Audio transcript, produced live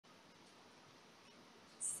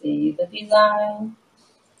See the design.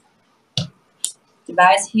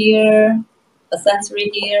 Device here, accessory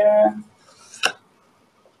here.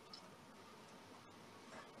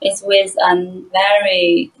 It's with a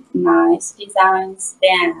very nice design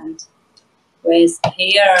stand. With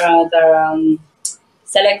here the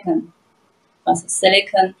silicon,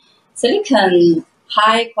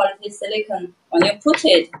 high quality silicon. When you put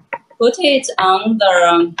it on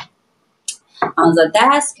the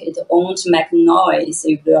desk, it won't make noise.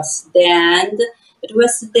 It will stand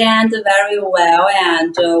very well,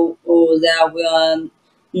 and there will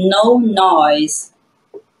no noise.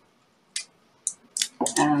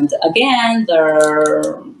 And again,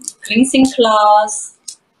 the cleansing cloth,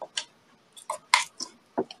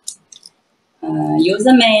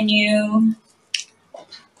 user menu.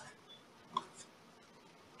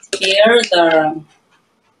 Here the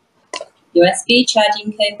USB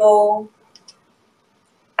charging cable,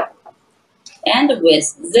 and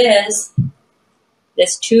with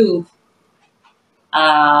this tube.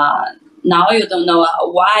 Now you don't know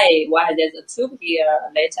why there's a tube here.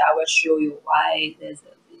 Later I will show you why there's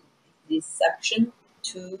this section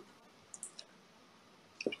tube.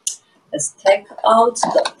 Let's take out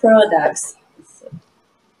the products.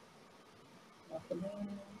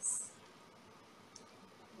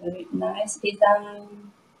 Very nice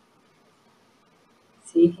design.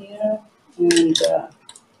 See here, and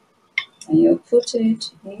you put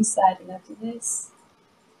it inside like this.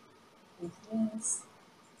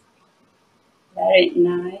 Very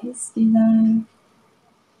nice design.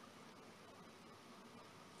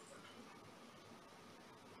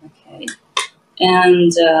 Okay,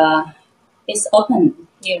 and it's open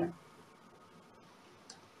here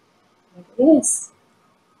like this.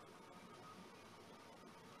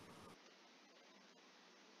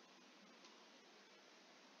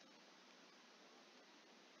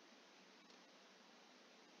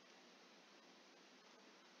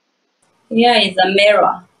 Here is a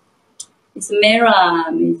mirror. It's a mirror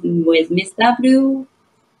with MS.W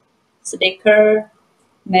sticker,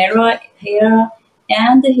 mirror here,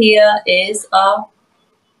 and here is a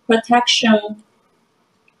protection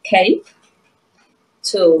cape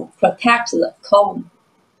to protect the comb.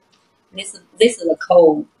 This is the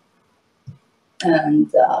comb, and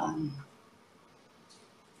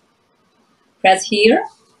press here.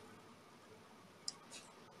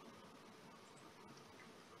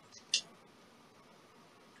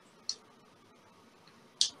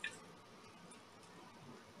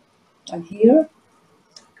 And here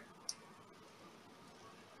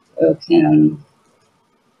you can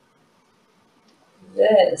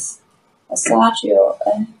massage your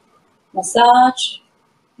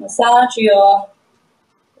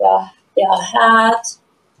head.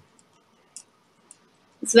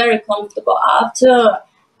 It's very comfortable.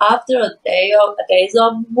 After days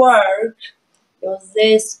of work, use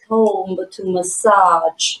this comb to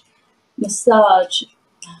massage.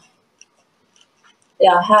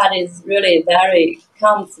 Your head is really very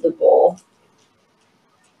comfortable.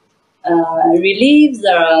 Relieves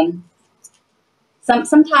the.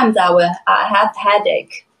 Sometimes I have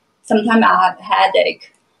headache. Sometimes I have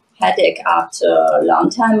headache after a long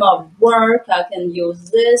time of work. I can use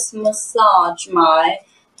this massage my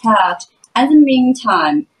head. In the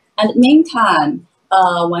meantime,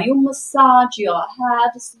 when you massage your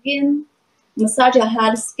head skin,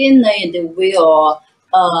 it will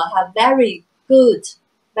have very good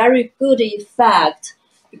effect,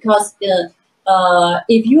 because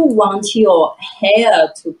if you want your hair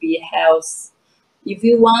to be healthy,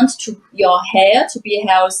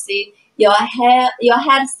 your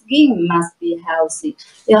head skin must be healthy.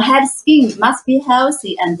 Your head skin must be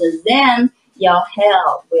healthy, and then your hair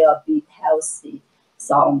will be healthy.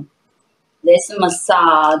 So this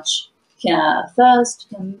massage can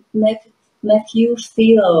make you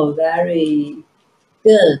feel very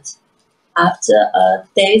good. After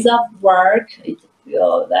days of work, it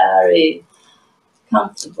feels very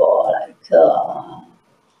comfortable,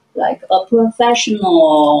 like a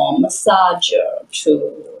professional massager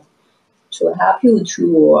to help you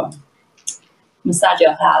to massage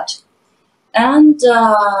your head. And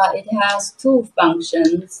it has two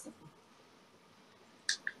functions,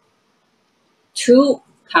 two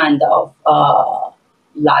kind of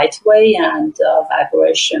light way and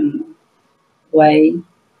vibration way.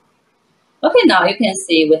 Okay, now you can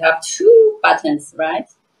see we have two buttons, right?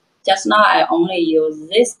 Just now I only use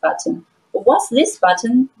this button. What's this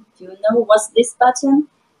button? Do you know what's this button?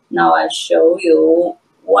 Now I show you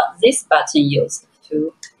what this button used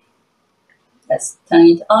to. Let's turn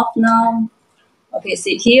it off now. Okay,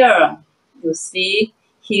 see here. You see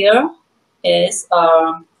here is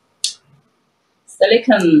a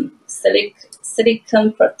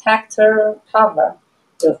silicone protector cover.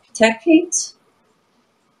 You take it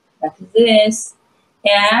like this,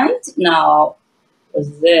 and now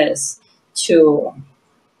with this to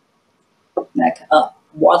like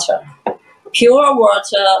water, pure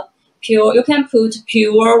water. Pure. You can put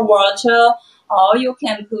pure water, or you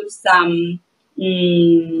can put some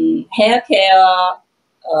hair care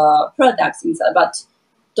products inside, but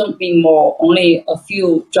don't be more. Only a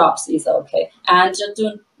few drops is okay. And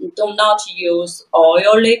do not use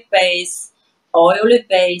oily base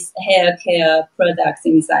hair care products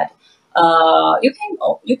inside.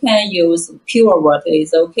 You can use pure water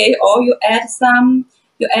is okay, or you add some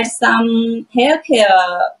hair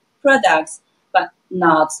care products, but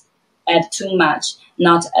not add too much. Do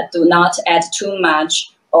not add too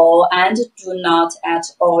much, and do not add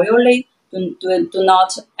oily. Do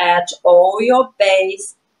not add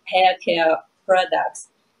oil-based hair care products.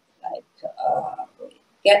 Like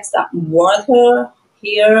get some water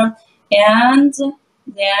here, and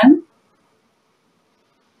then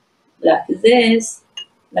like this,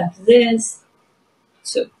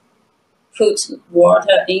 to put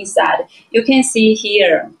water inside. You can see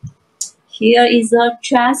here. Here is a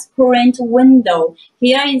transparent window.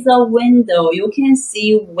 Here is a window. You can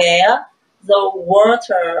see where the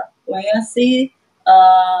water. When you see,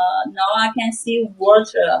 now I can see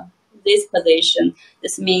water. This position.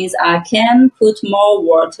 This means I can put more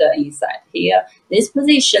water inside here. This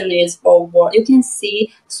position is for water. You can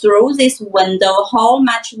see through this window how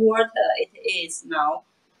much water it is now.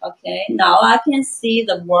 Okay, now I can see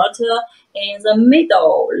the water in the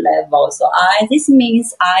middle level. So this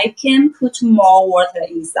means I can put more water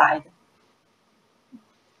inside.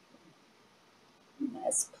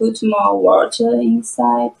 Let's put more water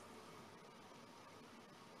inside.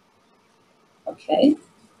 Okay.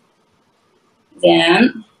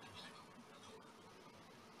 Then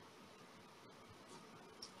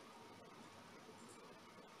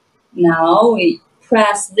now we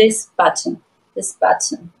press this button.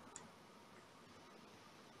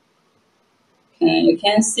 Okay, you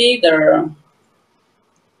can see there are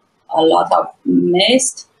a lot of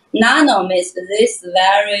mist, nano mist. This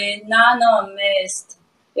very nano mist.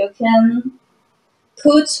 You can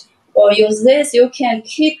put or use this. You can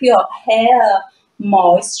keep your hair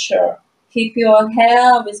moisture. Keep your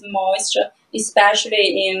hair with moisture,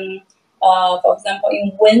 especially in, for example,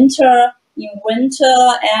 in winter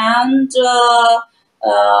and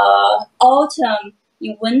autumn.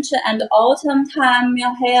 In winter and autumn time,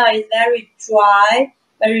 your hair is very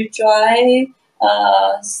dry.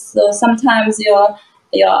 So sometimes your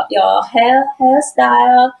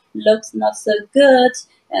hairstyle looks not so good,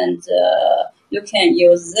 and you can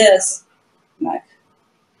use this like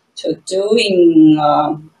to doing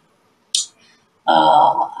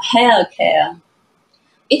hair care.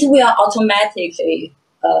 It will automatically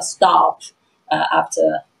stop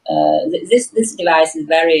after this device is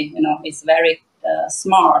very, it's very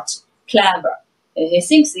smart, clever. It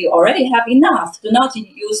thinks you already have enough. Do not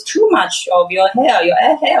use too much of your hair.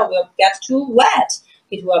 Your hair will get too wet.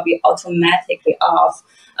 It will be automatically off.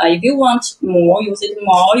 If you want more, use it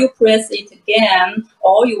more. You press it again,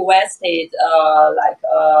 or you waste it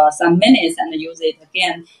some minutes and use it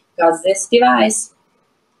again. Because this device,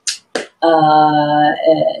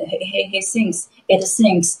 it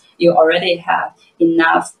thinks you already have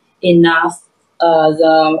enough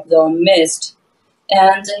the mist.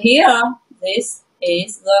 And here, this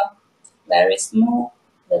is the very small,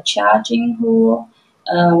 the charging hole.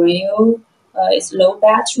 When it's low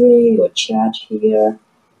battery, you charge here.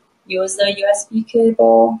 Use the USB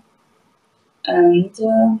cable and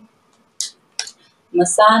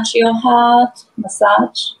massage your head.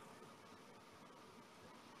 Massage.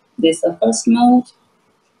 This is the first mode.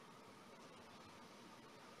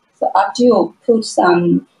 So after you put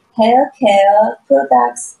some hair care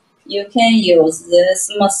products, you can use this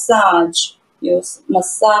massage. Use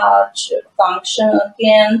massage function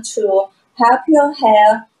again to help your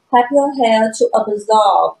hair to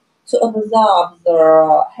absorb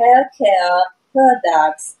the hair care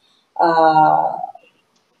products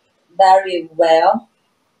very well.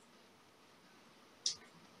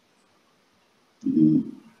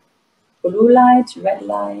 Blue light, red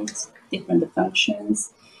light, different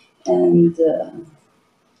functions, and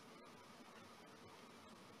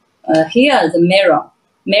here the mirror.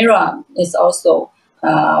 Mirror is also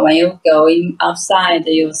when you go outside,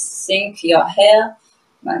 you think your hair,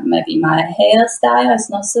 maybe my hairstyle is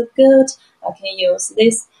not so good. I can use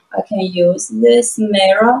this. I can use this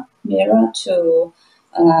mirror to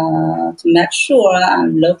make sure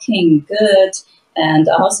I'm looking good. And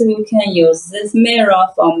also you can use this mirror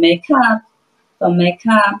for makeup. for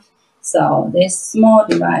makeup. So this small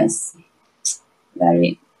device,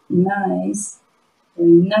 very nice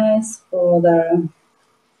for the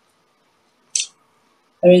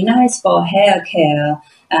very nice for hair care.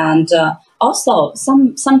 And also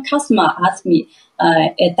some customer ask me,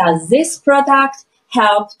 does this product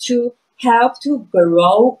help to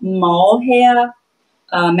grow more hair?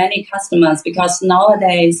 Many customers, because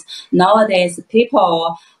nowadays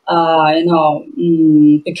people,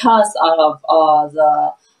 because of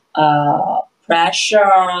the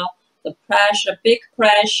pressure, big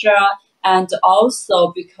pressure, and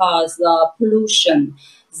also because the pollution,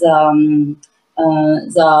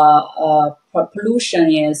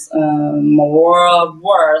 pollution is more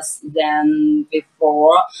worse than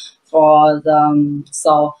before for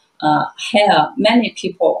the hair. Many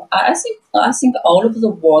people, I think all over the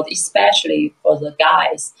world, especially for the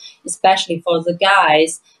guys,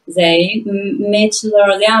 they meet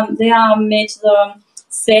the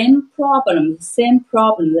same problem,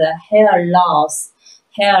 the hair loss.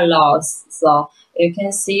 So you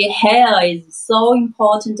can see hair is so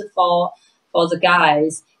important for the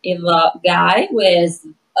guys. If a guy with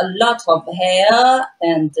a lot of hair,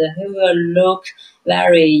 and he will look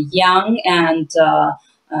very young, and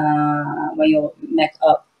when you make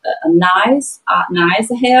a nice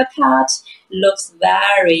haircut, looks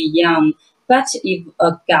very young. But if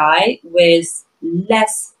a guy with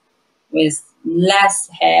less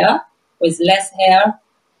hair,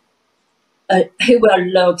 he will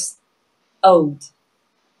look old.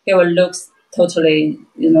 He will look totally,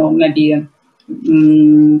 maybe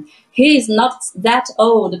he is not that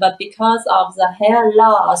old, but because of the hair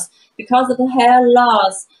loss, he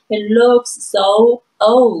looks so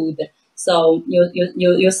old. So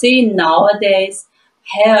you see, nowadays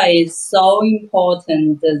hair is so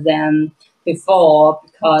important than before,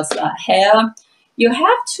 because hair, you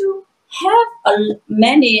have to have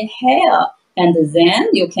many hair, and then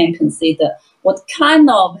you can consider what kind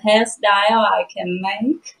of hairstyle I can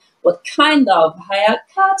make, what kind of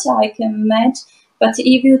haircut I can make. But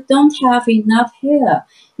if you don't have enough hair,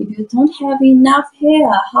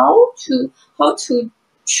 how to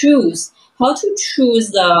choose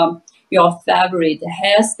your favorite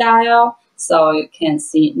hairstyle? So you can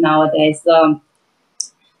see nowadays the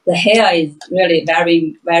hair is really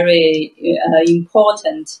very, very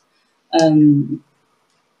important.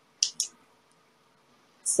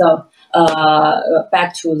 So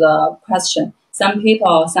back to the question. Some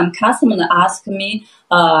customers ask me,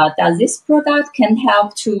 does this product can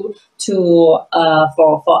help for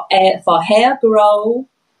hair grow,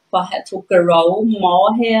 to grow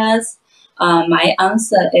more hairs? My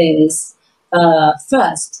answer is,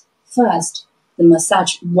 first the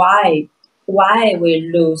massage. Why we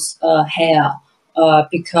lose hair?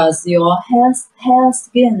 Because your head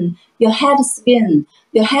skin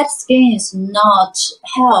is not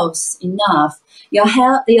healthy enough. Your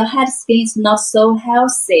head skin is not so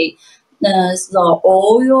healthy. The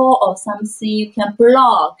oil or something, you can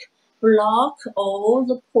block all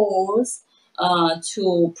the pores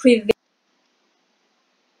to prevent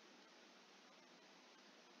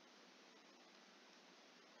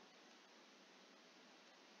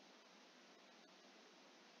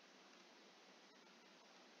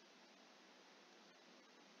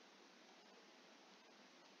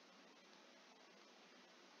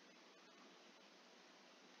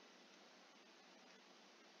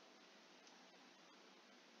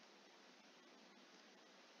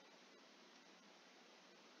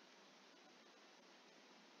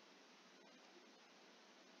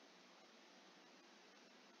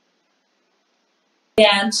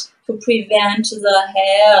the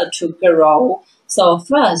hair to grow. So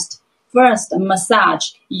first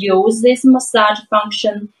massage. Use this massage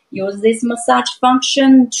function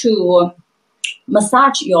to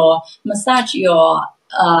massage your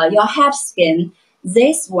head skin.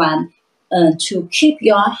 This one to keep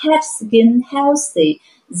your head skin healthy.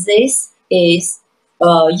 This is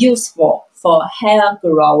useful for hair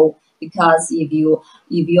growth, because if your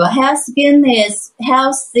hair skin is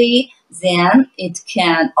healthy, then it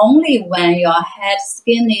can, only when your head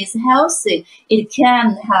skin is healthy, it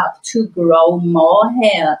can help to grow more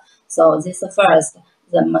hair. So this first,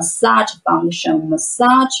 the massage function,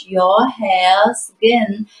 massage your hair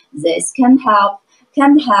skin. This can help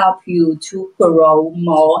you to grow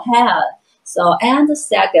more hair. So, and the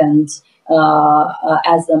second,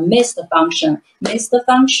 as a mist function, if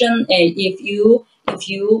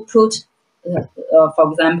you put,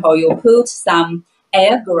 for example, you put some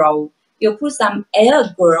air grow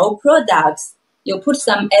products,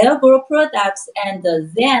 and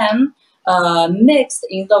then mixed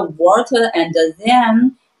in the water, and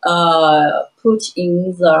then put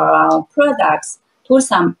in the products, put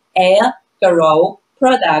some air grow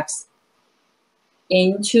products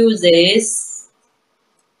into this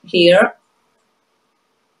here,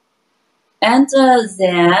 and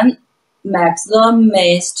then make the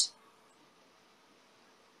mist.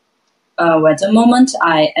 Wait a moment,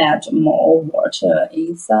 I add more water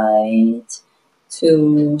inside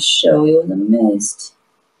to show you the mist.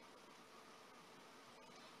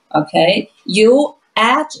 Okay, you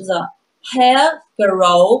add the hair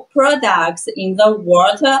grow products in the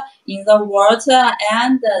water,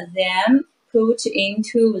 and then put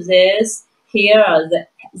into this here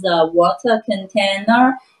the water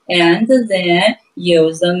container, and then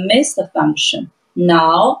use the mist function.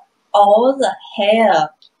 Now all the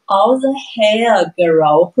hair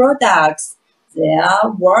grow products, they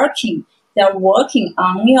are working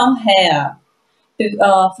on your hair.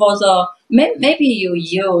 For the maybe you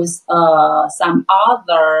use some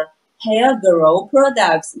other hair grow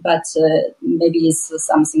products, but maybe it's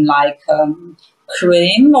something like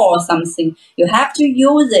cream or something. You have to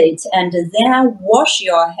use it and then wash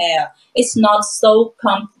your hair. It's not so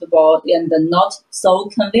comfortable and not so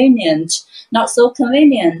convenient.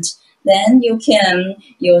 Then you can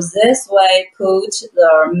use this way,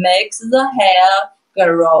 mix the hair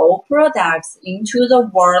grow products into the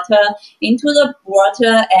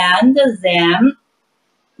water, and then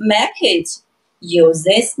make it. Use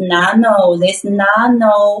this nano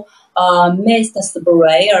mist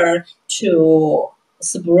sprayer to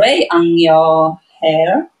spray on your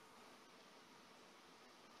hair.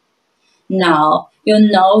 Now you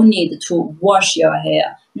no need to wash your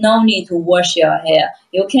hair. You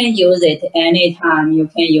can use it anytime. You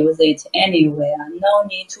can use it anywhere. No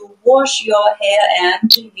need to wash your hair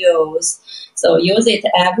and use. So use it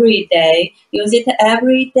every day.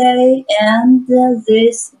 And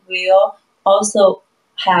this will also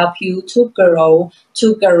help you to grow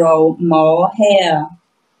more hair.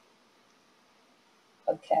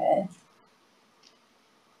 Okay.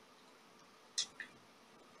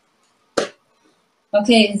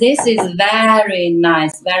 Okay, this is very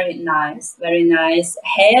nice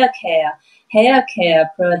hair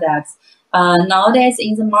care products. Nowadays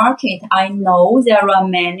in the market, I know there are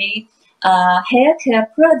many hair care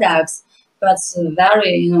products, but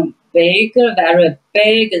very very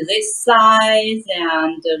big this size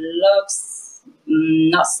and looks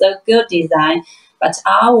not so good design. But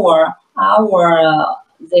our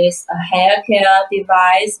this hair care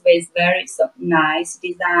device with very nice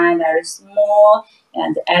design, very small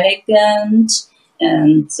and elegant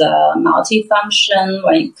and multifunction.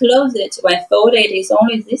 When you close it, when fold it, it's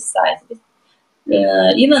only this size.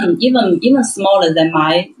 Even smaller than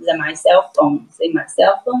my cell phone. See, my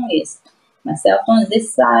cell phone is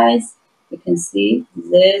this size. You can see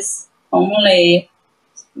this only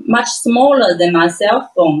much smaller than my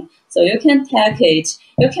cell phone. So you can take it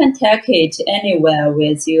anywhere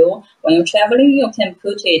with you. When you're traveling, you can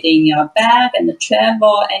put it in your bag and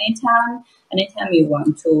travel anytime you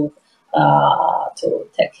want to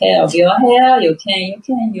take care of your hair. You can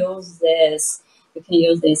use this.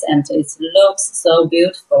 And it looks so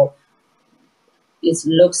beautiful. Like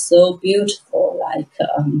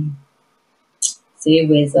see,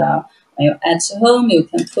 with when you're at home, you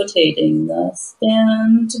can put it in the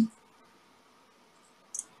stand.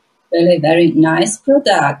 Really very nice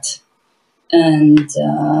product. And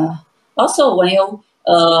also when you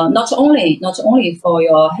not only for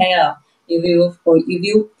your hair, if you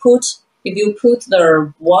put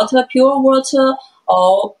the pure water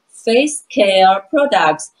or face care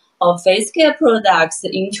products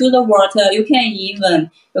into the water, you can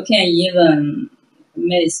even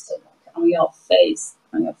mist on your face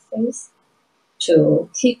to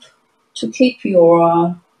keep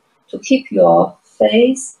your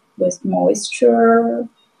face with moisture,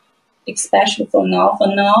 especially for now. For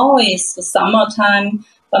now, it's summertime.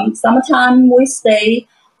 Summertime we stay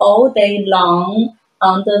all day long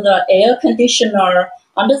under the air conditioner.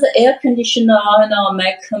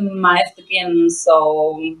 Make my skin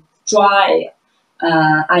so dry.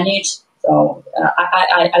 I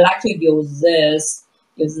like to use this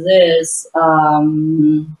to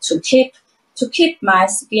keep my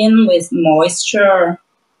skin with moisture.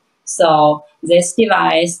 So this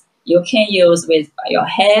device you can use with your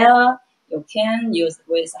hair. You can use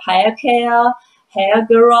with hair care, hair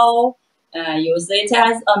grow. Use it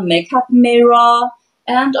as a makeup mirror,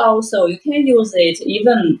 and also you can use it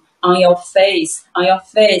even on your face.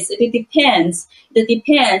 It depends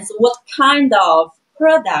what kind of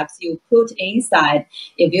products you put inside.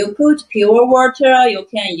 If you put pure water, you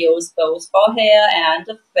can use both for hair and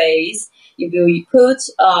face. If you put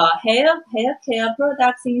hair care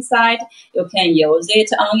products inside, you can use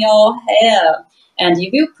it on your hair. And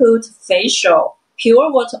if you put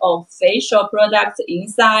pure water or facial products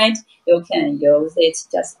inside, you can use it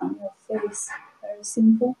just on your face. Very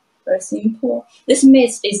simple, very simple. This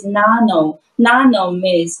mist is nano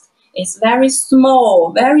mist. It's very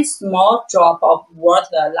small drop of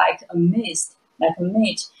water, like a mist.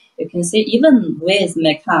 You can see even with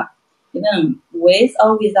makeup, even with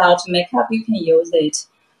or without makeup, you can use it.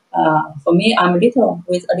 For me,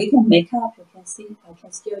 with a little makeup, you can see I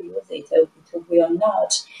can still use it. It will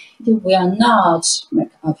not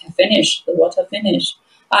make finish, the water finish.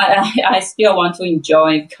 I still want to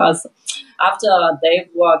enjoy, because after a day of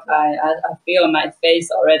work, I feel my face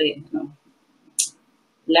already,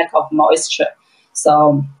 lack of moisture.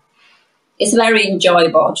 So it's very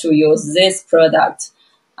enjoyable to use this product.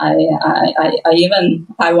 I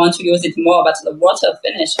want to use it more, but the water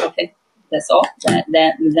finish. Okay, that's all.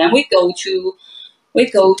 Then we go to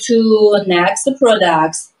next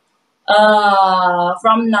products.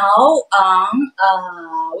 From now on,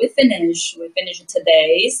 we finish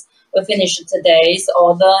today's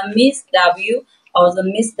all the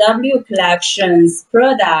Massge collections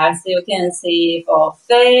products. You can see for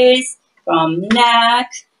face, from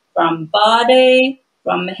neck, from body,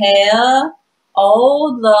 from hair,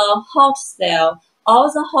 all the hot sale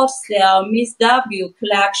Massge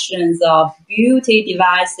collections of beauty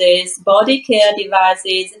devices, body care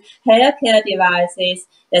devices, hair care devices.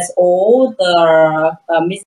 That's all the